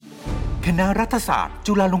คณะรัฐศาสตร์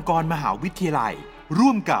จุฬาลงกรณ์มหาวิทยาลัยร่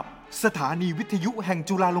วมกับสถานีวิทยุแห่ง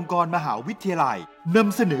จุฬาลงกรณ์มหาวิทยาลัยน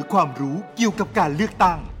ำเสนอความรู้เกี่ยวกับการเลือก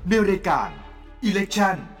ตั้งในรายการ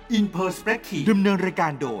Election in Perspective ดำเนินรายกา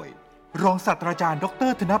รโดยรองศาสตราจารย์ด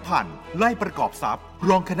ร.ธนพันธ์ไล่ประกอบทรัพย์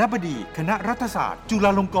รองคณบดีคณะรัฐศาสตร์จุฬ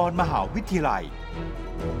าลงกรณ์มหาวิทยาลัย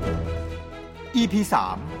EP.3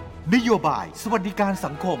 นโยบายสวัสดิการ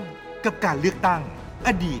สังคมกับการเลือกตั้งอ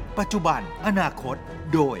ดีตปัจจุบันอนาคต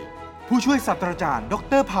โดยผู้ช่วยศาสตราจารย์ด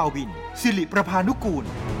ร.ภาวินศิริประภานุกูล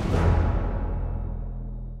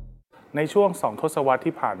ในช่วง2 ทศวรรษ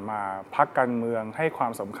ที่ผ่านมาพรรคการเมืองให้ควา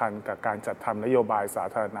มสำคัญกับการจัดทำนโยบายสา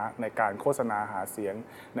ธารณะในการโฆษณาหาเสียง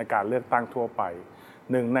ในการเลือกตั้งทั่วไป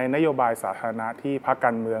หนึ่งในนโยบายสาธารณะที่พรรคก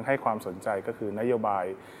ารเมืองให้ความสนใจก็คือนโยบาย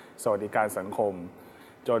สวัสดิการสังคม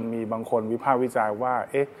จนมีบางคนวิพากษ์วิจารณ์ว่า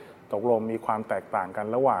ตกลงมีความแตกต่างกัน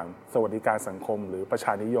ระหว่างสวัสดิการสังคมหรือประช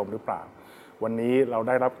านิยมหรือเปล่าวันนี้เราไ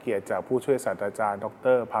ด้รับเกียรติจากผู้ช่วยศาสตราจารย์ด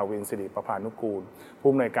ร.ภาวินศิริประภานุกูลผู้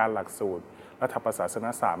อำนวยการหลักสูตรรัฐประศาสน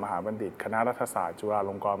ศาสตร์มหาบัณฑิตคณะรัฐศาสตร์จุฬา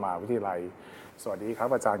ลงกรณ์มหาวิทยาลัยสวัสดีครับ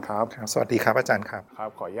อาจารย์ครับสวัสดีครับอาจารย์ครับครับ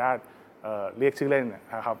ขออนุญาตเรียกชื่อเล่น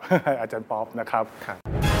นะครับ อาจารย์ป๊อปนะครับ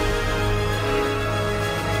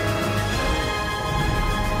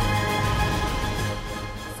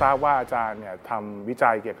ทราบว่าอาจารย์เนี่ยทำวิ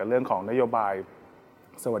จัยเกี่ยวกับเรื่องของนโยบาย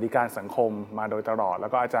สวัสดิการสังคมมาโดยตลอดแล้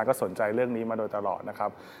วก็อาจารย์ก็สนใจเรื่องนี้มาโดยตลอดนะครั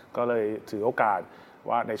บก็เลยถือโอกาส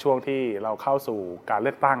ว่าในช่วงที่เราเข้าสู่การเ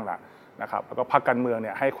ลือกตั้งล่ะนะครับแล้วก็พรรคการเมืองเ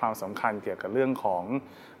นี่ยให้ความสำคัญเกี่ยวกับเรื่องของ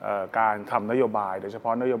การทำนโยบายโดยเฉพา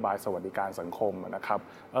ะนโยบายสวัสดิการสังคมนะครับ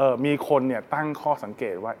มีคนเนี่ยตั้งข้อสังเก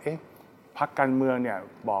ตว่าพรรคการเมืองเนี่ย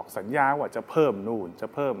บอกสัญญาว่าจะเพิ่มนู่นจะ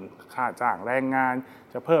เพิ่มค่าจ้างแรงงาน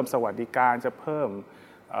จะเพิ่มสวัสดิการจะเพิ่ม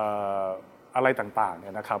อะไรต่างๆเ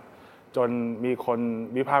นี่ยนะครับจนมีคน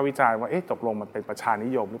วิพากษ์วิจารณ์ว่าตกลงมันเป็นประชานิ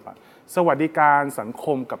ยมหรือเปล่าสวัสดิการสังค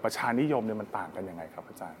มกับประชานิยมเนี่ยมันต่างกันยังไงครับ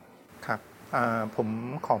อาจารย์ครับผม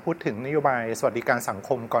ขอพูดถึงนโยบายสวัสดิการสังค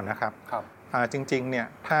มก่อนนะครับจริงๆเนี่ย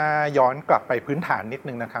ถ้าย้อนกลับไปพื้นฐานนิด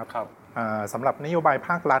นึงนะครับสำหรับนโยบายภ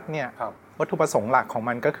าครัฐเนี่ยวัตถุประสงค์หลักของ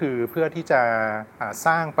มันก็คือเพื่อที่จะส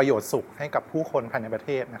ร้างประโยชน์สุขให้กับผู้คนภายในประเท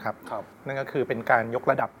ศนะครับนั่นก็คือเป็นการยก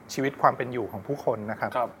ระดับชีวิตความเป็นอยู่ของผู้คนนะครั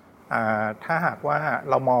บถ้าหากว่า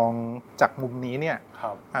เรามองจากมุมนี้เนี่ย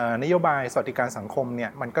นโยบายสวัสดิการสังคมเนี่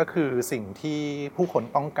ยมันก็คือสิ่งที่ผู้คน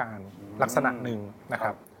ต้องการลักษณะหนึ่งนะค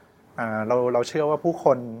รับเราเชื่อว่าผู้ค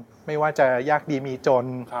นไม่ว่าจะยากดีมีจน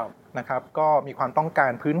นะครับก็มีความต้องกา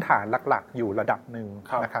รพื้นฐานหลักๆอยู่ระดับหนึ่ง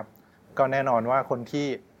นะครับก็แน่นอนว่าคนที่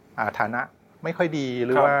ฐานะไม่ค่อยดีห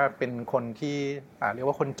รือว่าเป็นคนที่เรียก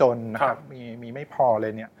ว่าคนจนนะครับมีไม่พอเล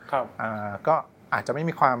ยเนี่ยก็อาจจะไม่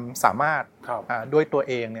มีความสามารถด้วยตัว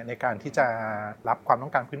เองเนี่ยในการที่จะรับความต้อ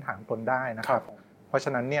งการพื้นฐานตนได้นะครับเพราะฉ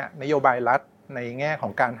ะนั้นเนี่ยนโยบายรัฐในแง่ขอ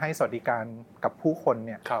งการให้สวัสดิการกับผู้คนเ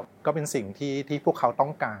นี่ยก็เป็นสิ่งที่พวกเขาต้อ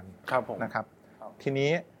งการนะครับที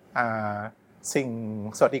นี้สิ่ง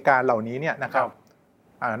สวัสดิการเหล่านี้เนี่ยนะครับ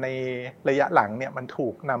ในระยะหลังเนี่ยมันถู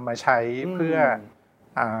กนำมาใช้เพื่อ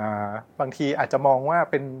บางทีอาจจะมองว่า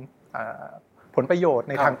เป็นผลประโยชน์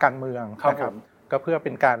ในทางการเมืองนะครับก็เพื่อเ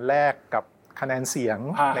ป็นการแลกกับคะแนนเสียง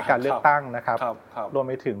ในการเลือกตั้งนะครับรวม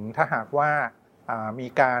ไปถึงถ้าหากว่ามี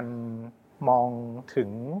การมองถึง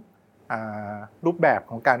รูปแบบ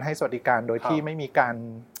ของการให้สวัสดิการโดยที่ไม่มีการ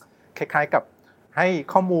คล้ายๆกับให้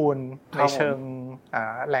ข้อมูลในเชิง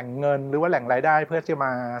แหล่งเงินหรือว่าแหล่งรายได้เพื่อจะม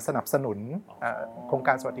าสนับสนุนโครงก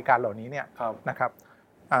ารสวัสดิการเหล่านี้เนี่ยนะครับ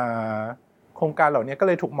โครงการเหล่านี้ก็เ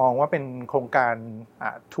ลยถูกมองว่าเป็นโครงการ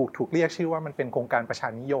ถูกเรียกชื่อว่ามันเป็นโครงการประชา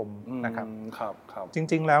นิยมนะครับจ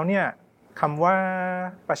ริงๆแล้วเนี่ยคำว่า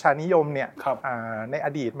ประชานิยมเนี่ยในอ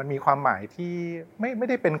ดีตมันมีความหมายที่ไม่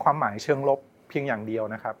ได้เป็นความหมายเชิงลบเพียงอย่างเดียว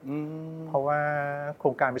นะครับเพราะว่าโคร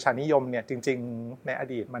งการประชานิยมเนี่ยจริงๆในอ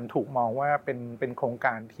ดีตมันถูกมองว่าเป็นโครงก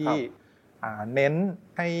ารที่เน้น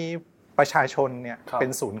ให้ประชาชนเนี่ยเป็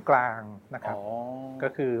นศูนย์กลางนะครับก็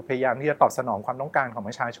คือพยายามที่จะตอบสนองความต้องการของป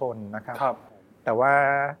ระชาชนนะครับแต่ว่า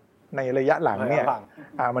ในระยะหลังเนี่ย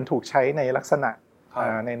มันถูกใช้ในลักษณะ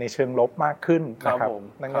ในเชิงลบมากขึ้นนะครับ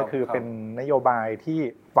นั่นก็คือเป็นนโยบายที่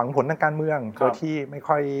หวังผลทางการเมืองโดยที่ไม่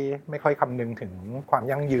ค่อยคำนึงถึงความ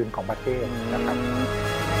ยั่งยืนของประเทศนะครับ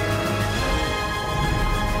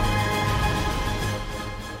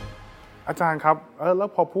อาจารย์ครับแล้ว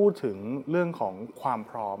พอพูดถึงเรื่องของความ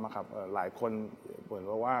พร้อมครับหลายคนเหมือน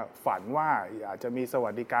ว่าฝันว่าอยากจะมีส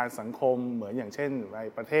วัสดิการสังคมเหมือนอย่างเช่นใน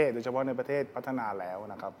ประเทศโดยเฉพาะในประเทศพัฒนาแล้ว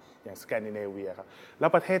นะครับอย่างสแกนดิเนเวียครับแล้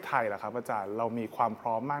วประเทศไทยล่ะครับอาจารย์เรามีความพ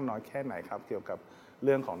ร้อมมากน้อยแค่ไหนครับเกี่ยวกับเ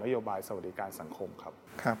รื่องของนโยบายสวัสดิการสังคมครับ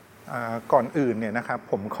ครับก่อนอื่นเนี่ยนะครับ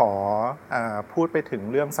ผมขอพูดไปถึง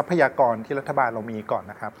เรื่องทรัพยากรที่รัฐบาลเรามีก่อน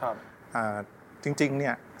นะครับ จริงๆเนี่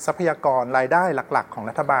ยทรัพยากรรายได้หลักๆของ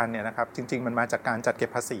รัฐบาลเนี่ยนะครับจริงๆมันมาจากการจัดเก็บ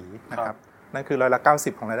ภาษีนะครับนั่นคือ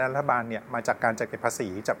90%ของรายได้รัฐบาลเนี่ยมาจากการจัดเก็บภาษี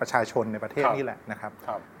จากประชาชนในประเทศนี่แหละนะครับ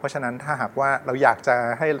เพราะฉะนั้นถ้าหากว่าเราอยากจะ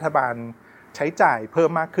ให้รัฐบาลใช้จ่ายเพิ่ม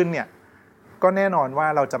มากขึ้นเนี่ยก็แน่นอนว่า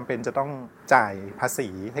เราจำเป็นจะต้องจ่ายภาษี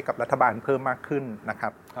ให้กับรัฐบาลเพิ่มมากขึ้นนะครั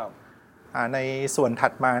บในส่วนถั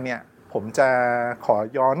ดมาเนี่ยผมจะขอ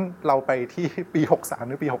ย้อนเราไปที่ปี63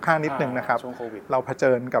หรือปี65นิดนึงนะครับเราเผ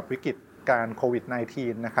ชิญกับวิกฤตการโควิด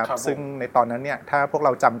 -19 นะครับซึ่งในตอนนั้นเนี่ยถ้าพวกเร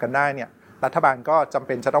าจำกันได้เนี่ยรัฐบาลก็จำเ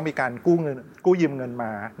ป็นจะต้องมีการกู้ยืมเงินม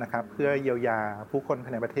านะครับเพื่อเยียวยาผู้คนภา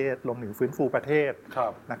ยในประเทศรวมถึงฟื้นฟูประเทศ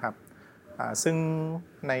นะครับซึ่ง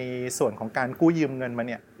ในส่วนของการกู้ยืมเงินมา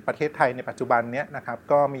เนี่ยประเทศไทยในปัจจุบันเนี้ยนะครับ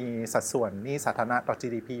ก็มีสัดส่วนหนี้สาธารณะต่อ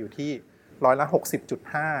GDP อยู่ที่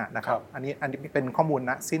60.5% นะครับอันนี้เป็นข้อมูล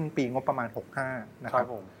ณสิ้นปีงบประมาณ65นะครับ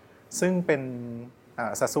ซึ่งเป็น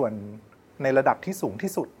สัดส่วนในระดับที่สูง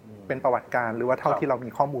ที่สุดเป็นประวัติการหรือว่าเท่าที่เรามี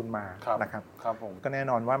ข้อมูลมานะครับก็แน่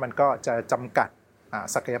นอนว่ามันก็จะจำกัด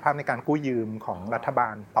ศักยภาพในการกู้ยืมของรัฐบา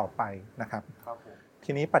ลต่อไปนะครับ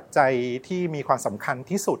ทีนี้ปัจจัยที่มีความสำคัญ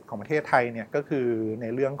ที่สุดของประเทศไทยเนี่ยก็คือใน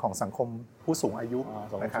เรื่องของสังคมผู้สูงอายุ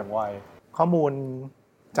นะครับข้อมูล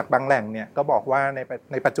จากบางแหล่งเนี่ยก็บอกว่า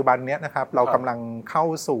ในปัจจุบันนี้นะครับเรากำลังเข้า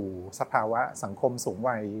สู่สภาวะสังคมสูง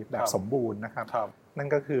วัยแบบสมบูรณ์นะครับนั่น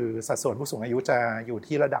ก็คือสัดส่วนผู้สูงอายุจะอยู่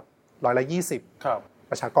ที่ระดับ20%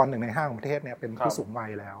ประชากร1 ใน 5ของประเทศเนี่ยเป็นผู้สูงวั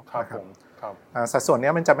ยแล้วนะครับสัดส่วน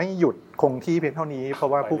นี้มันจะไม่หยุดคงที่เพียงเท่านี้เพรา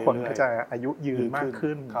ะว่าผู้คนก็จะอายุยืนมาก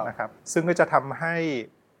ขึ้นนะครับซึ่งก็จะทำให้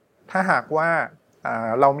ถ้าหากว่า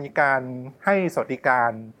เรามีการให้สวัสดิกา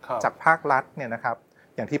รจากภาครัฐเนี่ยนะครับ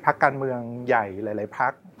อย่างที่พรรคการเมืองใหญ่หลายๆพรร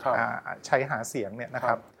คใช้หาเสียงเนี่ยนะค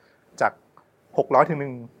รับจาก600 ถึง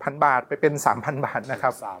 1,000 บาทไปเป็น 3,000 บาทนะครั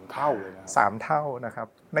บ3 เท่าเลยนะ3 เท่านะครับ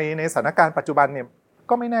ในสถานการณ์ปัจจุบันเนี่ย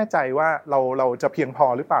ก็ไม่แน่ใจว่าเราจะเพียงพอ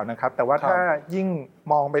หรือเปล่านะครับแต่ว่าถ้ายิ่ง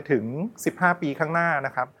มองไปถึง15 ปีข้างหน้าน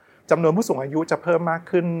ะครับจำนวนผู้สูงอายุจะเพิ่มมาก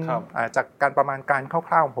ขึ้นจากการประมาณการค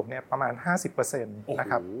ร่าวๆของผมเนี่ยประมาณ 50% นะ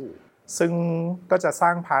ครับซึ่งก็จะสร้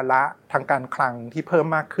างภาระทางการคลังที่เพิ่ม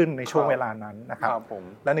มากขึ้นในช่วงเวลานั้นนะครับ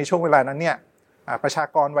และในช่วงเวลานั้นเนี่ยประชา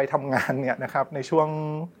กรวัยทำงานเนี่ยนะครับในช่วง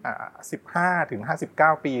15 ถึง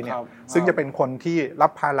 59 ปีเนี่ยซึ่งจะเป็นคนที่รั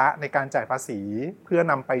บภาระในการจ่ายภาษีเพื่อ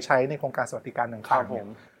นำไปใช้ในโครงการสวัสดิการต่างๆเนี่ย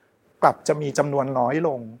กลับจะมีจำนวนน้อยล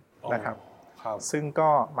งนะครับซึ่งก็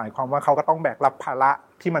หมายความว่าเขาก็ต้องแบกรับภาระ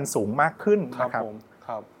ที่มันสูงมากขึ้นนะครับ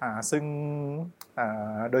ซึ่ง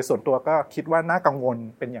โดยส่วนตัวก็คิดว่าน่ากังวล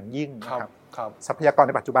เป็นอย่างยิ่งนะครับทรัพยากรใ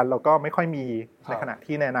นปัจจุบันเราก็ไม่ค่อยมีในขณะ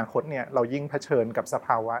ที่ในอนาคตเนี่ยเรายิ่งเผชิญกับสภ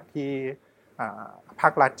าวะที่ภา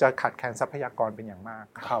ครัฐจะขาดแคลนทรัพยากรเป็นอย่างมาก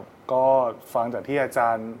ครับก็ฟังจากที่อาจา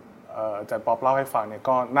รย์ป๊อปเล่าให้ฟังเนี่ย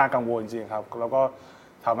ก็น่ากังวลจริงครับแล้วก็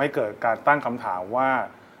ทำให้เกิดการตั้งคำถามว่า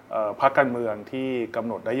พรรคการเมืองที่กำ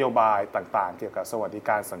หนดนโยบายต่างๆเกี่ยวกับสวัสดิก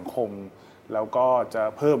ารสังคมแล้วก็จะ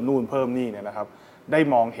เพิ่มนู่นเพิ่มนี่เนี่ยนะครับได้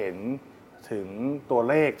มองเห็นถึงตัว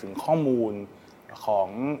เลขถึงข้อมูลของ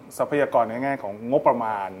ทรัพยากรในแง่ของงบประม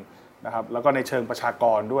าณนะครับแล้วก็ในเชิงประชาก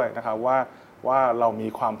รด้วยนะครับว่าเรามี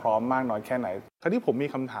ความพร้อมมากน้อยแค่ไหนคราวนี้ผมมี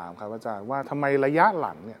คำถามครับอาจารย์ว่าทำไมระยะห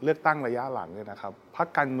ลังเนี่ยเลือกตั้งระยะหลังเนี่ยนะครับพรรค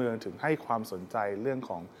การเมืองถึงให้ความสนใจเรื่อง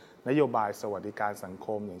ของนโยบายสวัสดิการสังค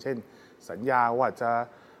มอย่างเช่นสัญญาว่าจะ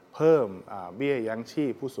เพิ่มเบี้ยยังชี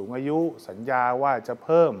พผู้สูงอายุสัญญาว่าจะเ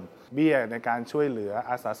พิ่มเบี้ยในการช่วยเหลือ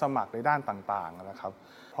อาสาสมัครในด้านต่างๆนะครับ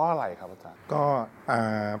เพราะอะไรครับอาจารย์ก็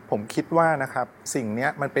ผมคิดว่านะครับสิ่งนี้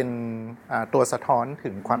มันเป็นตัวสะท้อนถึ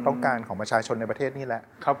งความต้องการของประชาชนในประเทศนี่แหละ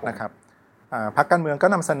นะครับพรรคการเมืองก็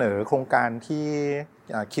นำเสนอโครงการที่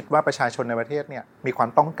คิดว่าประชาชนในประเทศเนี่ยมีความ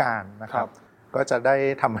ต้องการนะครับก็จะได้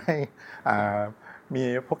ทำให้มี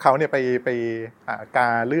พวกเขาเนี่ยไปกา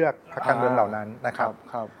เลือกพรรคการเมืองเหล่านั้นนะครับ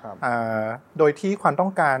โดยที่ความต้อ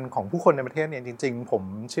งการของผู้คนในประเทศเนี่ยจริงๆผม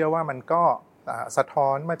เชื่อว่ามันก็สะท้อ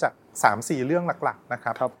นมาจาก 3-4 เรื่องหลักๆนะค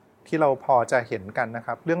รับที่เราพอจะเห็นกันนะค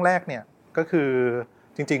รับเรื่องแรกเนี่ยก็คือ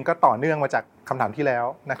จริงๆก็ต่อเนื่องมาจากคำถามที่แล้ว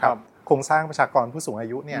นะครับโครงสร้างประชากรผู้สูงอา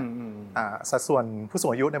ยุเนี่ยสัดส่วนผู้สู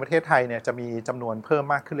งอายุในประเทศไทยเนี่ยจะมีจำนวนเพิ่ม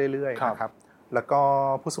มากขึ้นเรื่อยๆนะครับแล้วก็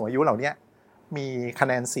ผู้สูงอายุเหล่านี้มีคะ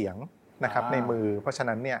แนนเสียงนะครับในมือเพราะฉะ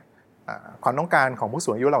นั้นเนี่ยความต้องการของผู้สู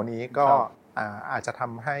งอายุเหล่านี้ก็อาจจะท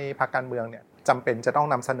ำให้พรรคการเมืองเนี่ยจำเป็นจะต้อง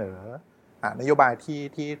นำเสนอนโยบาย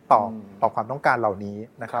ที่ตอบความต้องการเหล่านี้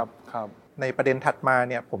นะครับในประเด็นถัดมา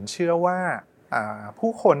เนี่ยผมเชื่อว่า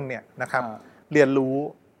ผู้คนเนี่ยนะครับเรียนรู้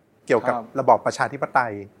เกี่ยวกับระบอบประชาธิปไต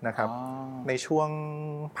ยนะครับในช่วง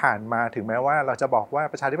ผ่านมาถึงแม้ว่าเราจะบอกว่า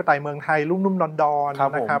ประชาธิปไตยเมืองไทยลุ่มลุ่มดอน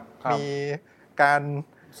ๆนะครับมีการ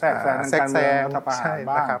แทรกแซงใช่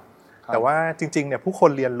นะครับแต่ว่าจริงๆเนี่ยผู้ค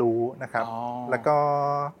นเรียนรู้นะครับแล้วก็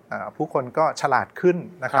ผู้คนก็ฉลาดขึ้น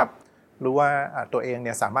นะครับ หรือว่าตัวเองเ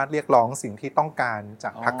นี่ยสามารถเรียกร้องสิ่งที่ต้องการจ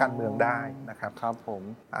ากพรรคการเมืองได้นะครับครับผม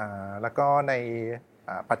แล้วก็ใน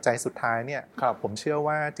ปัจจัยสุดท้ายเนี่ยผมเชื่อ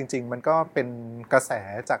ว่าจริงๆมันก็เป็นกระแส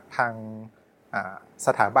จากทางส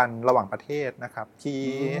ถาบันระหว่างประเทศนะครับที่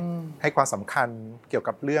ให้ความสำคัญเกี่ยว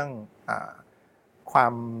กับเรื่องควา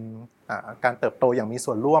มการเติบโตอย่างมี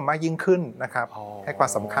ส่วนร่วมมากยิ่งขึ้นนะครับให้ความ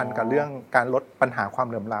สำคัญกับเรื่องการลดปัญหาความ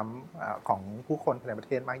เหลื่อมล้ำของผู้คนในประเ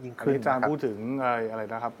ทศมากยิ่งขึ้นอาจารย์พูดถึงอะไร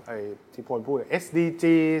นะครับที่พลพูด SDG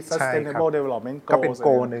Sustainable Development Goals ก็เป็นโก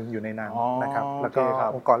นึงอยู่ในนั้นนะครับแล้วก็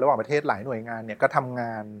องค์กรระหว่างประเทศหลายหน่วยงานเนี่ยก็ทำง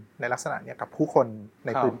านในลักษณะนี้กับผู้คนใน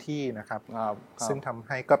พื้นที่นะครับซึ่งทำใ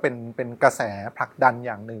ห้ก็เป็นกระแสผลักดันอ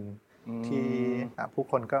ย่างหนึ่งที่ผู้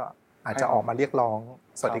คนก็อาจจะออกมาเรียกร้อง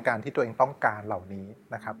สวัสดิการที่ตัวเองต้องการเหล่านี้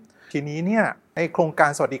นะครับทีนี้เนี่ยไอ้โครงการ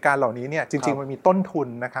สวัสดิการเหล่านี้เนี่ยจริงๆมันมีต้นทุน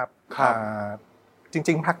นะครับจ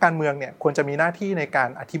ริงๆพรรคการเมืองเนี่ยควรจะมีหน้าที่ในการ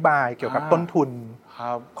อธิบายเกี่ยวกับต้นทุน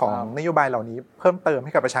ของนโยบายเหล่านี้เพิ่มเติมใ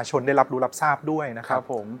ห้กับประชาชนได้รับรู้รับทราบด้วยนะครับ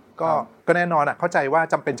ผมก็แน่นอนเข้าใจว่า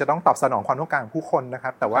จำเป็นจะต้องตอบสนองความต้องการผู้คนนะค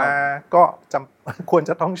รับแต่ว่าก็ควร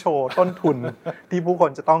จะต้องโชว์ต้นทุนที่ผู้ค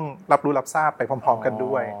นจะต้องรับรู้รับทราบไปพร้อมๆกัน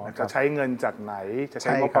ด้วยจะใช้เงินจากไหนจะใ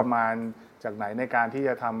ช้งบประมาณจากไหนในการที่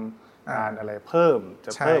จะทำงานอะไรเพิ่มจ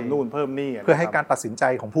ะเพิ่มนู่นเพิ่มนี่เพื่อให้การตัดสินใจ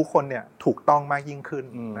ของผู้คนเนี่ยถูกต้องมากยิ่งขึ้น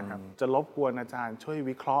นะครับจะรบกวนอาจารย์ช่วย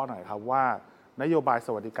วิเคราะห์หน่อยครับว่านโยบายส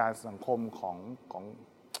วัสดิการสังคม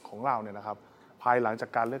ของเราเนี่ยนะครับภายหลังจาก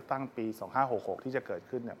การเลือกตั้งปี2566ที่จะเกิด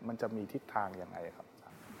ขึ้นเนี่ยมันจะมีทิศทางยังไงครับ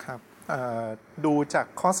ครับดูจาก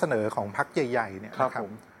ข้อเสนอของพรรคใหญ่ๆเนี่ยนะครับ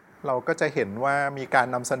เราก็จะเห็นว่ามีการ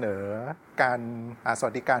นำเสนอการส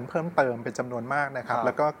วัสดิการเพิ่มเติมเป็นจำนวนมากนะครับแ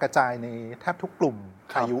ล้วก็กระจายในแทบทุกกลุ่ม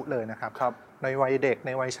อายุเลยนะครับในวัยเด็กใน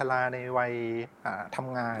วัยชราในวัยท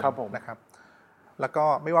ำงานนะครับแล้วก็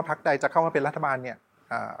ไม่ว่าพรรคใดจะเข้ามาเป็นรัฐบาลเนี่ย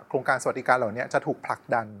โครงการสวัสดิการเหล่านี้จะถูกผลัก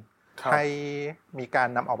ดันให้มีการ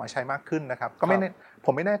นำออกมาใช้มากขึ้นนะครับก็ผ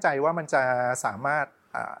มไม่แน่ใจว่ามันจะสามารถ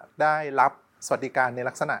ได้รับสวัสดิการใน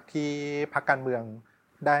ลักษณะที่พรรคการเมือง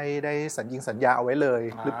ได้สัญญาเอาไว้เลย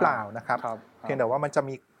หรือเปล่านะครับเพียงแต่ว่ามันจะ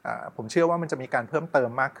มีผมเชื่อว่ามันจะมีการเพิ่มเติม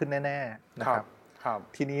มากขึ้นแน่ๆนะครับ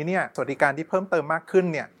ทีนี้เนี่ยสวัสดิการที่เพิ่มเติมมากขึ้น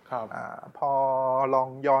เนี่ยพอลอง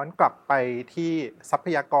ย้อนกลับไปที่ทรัพ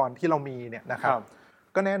ยากรที่เรามีเนี่ยนะครับ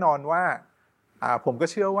ก็แน่นอนว่าผมก็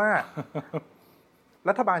เชื่อว่า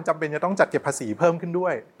รัฐบาลจำเป็นจะต้องจัดเก็บภาษีเพิ่มขึ้นด้ว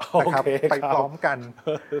ยนะครับไปพร้อมกัน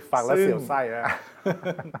ฟังแล้วเสียวไส้นะ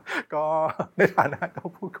ก็ในฐานะ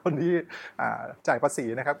ผู้คนที่จ่ายภาษี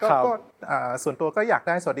นะครับก็ส่วนตัวก็อยากไ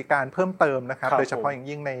ด้สวัสดิการเพิ่มเติมนะครับโดยเฉพาะอย่าง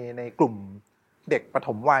ยิ่งในกลุ่มเด็กปฐ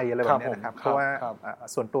มวัยอะไรแบบนี้นะครับเพราะว่า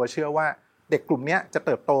ส่วนตัวเชื่อว่าเด็กกลุ่มนี้จะเ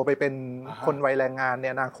ติบโตไปเป็นคนวัยแรงงานใน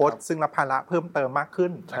อนาคตซึ่งรับภาระเพิ่มเติมมากขึ้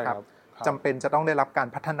นนะครับจำเป็นจะต้องได้รับการ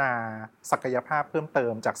พัฒนาศักยภาพเพิ่มเติ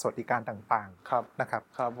มจากสวัสดิการต่างๆนะครับ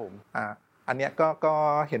ครับผมอันนี้ก็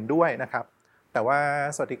เห็นด้วยนะครับแต่ว่า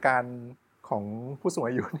สวัสดิการของผู้สูง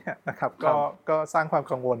อายุเนี่ยนะครับก็สร้างความ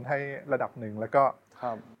กังวลให้ระดับหนึ่งแล้วก็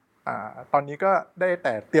ตอนนี้ก็ได้แ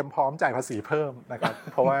ต่เตรียมพร้อมจ่ายภาษีเพิ่มนะครับ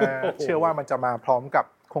เพราะว่าเชื่อว่ามันจะมาพร้อมกับ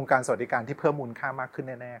โครงการสวัสดิการที่เพิ่มมูลค่ามากขึ้น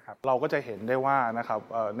แน่ๆครับเราก็จะเห็นได้ว่านะครับ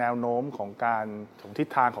แนวโน้มของการทิศ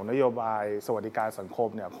ทางของนโยบายสวัสดิการสังคม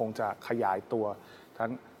เนี่ยคงจะขยายตัว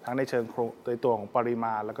ทั้งในเชิงโดยตัวของปริม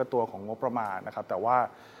าณแล้วก็ตัวของงบประมาณนะครับแต่ว่า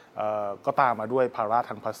ก็ตามมาด้วยภาระ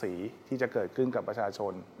ทางภาษีที่จะเกิดขึ้นกับประชาช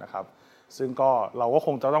นนะครับซึ่งเราก็ค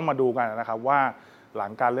งจะต้องมาดูกันนะครับว่าหลั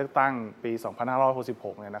งการเลือกตั้งปี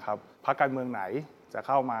2566เนี่ยนะครับพรรคการเมืองไหนจะเ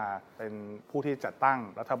ข้ามาเป็นผู้ที่จัดตั้ง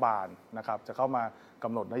รัฐบาลนะครับจะเข้ามาก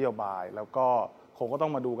ำหนดนโยบายแล้วก็คงก็ต้อ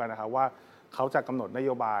งมาดูกันนะครับว่าเขาจะกำหนดนโย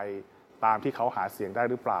บายตามที่เขาหาเสียงได้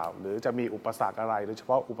หรือเปล่าหรือจะมีอุปสรรคอะไรโดยเฉพ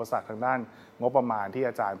าะอุปสรรคทางด้านงบประมาณที่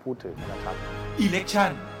อาจารย์พูดถึงนะครับ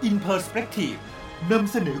Election in Perspective น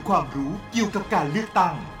ำเสนอความรู้เกี่ยวกับการเลือก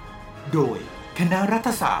ตั้งโดยคณะรัฐ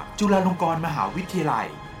ศาสตร์จุฬาลงกรณ์มหาวิทยาลัย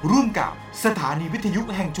ร่วมกับสถานีวิทยุ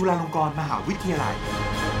แห่งจุฬาลงกรณ์มหาวิทยาลัย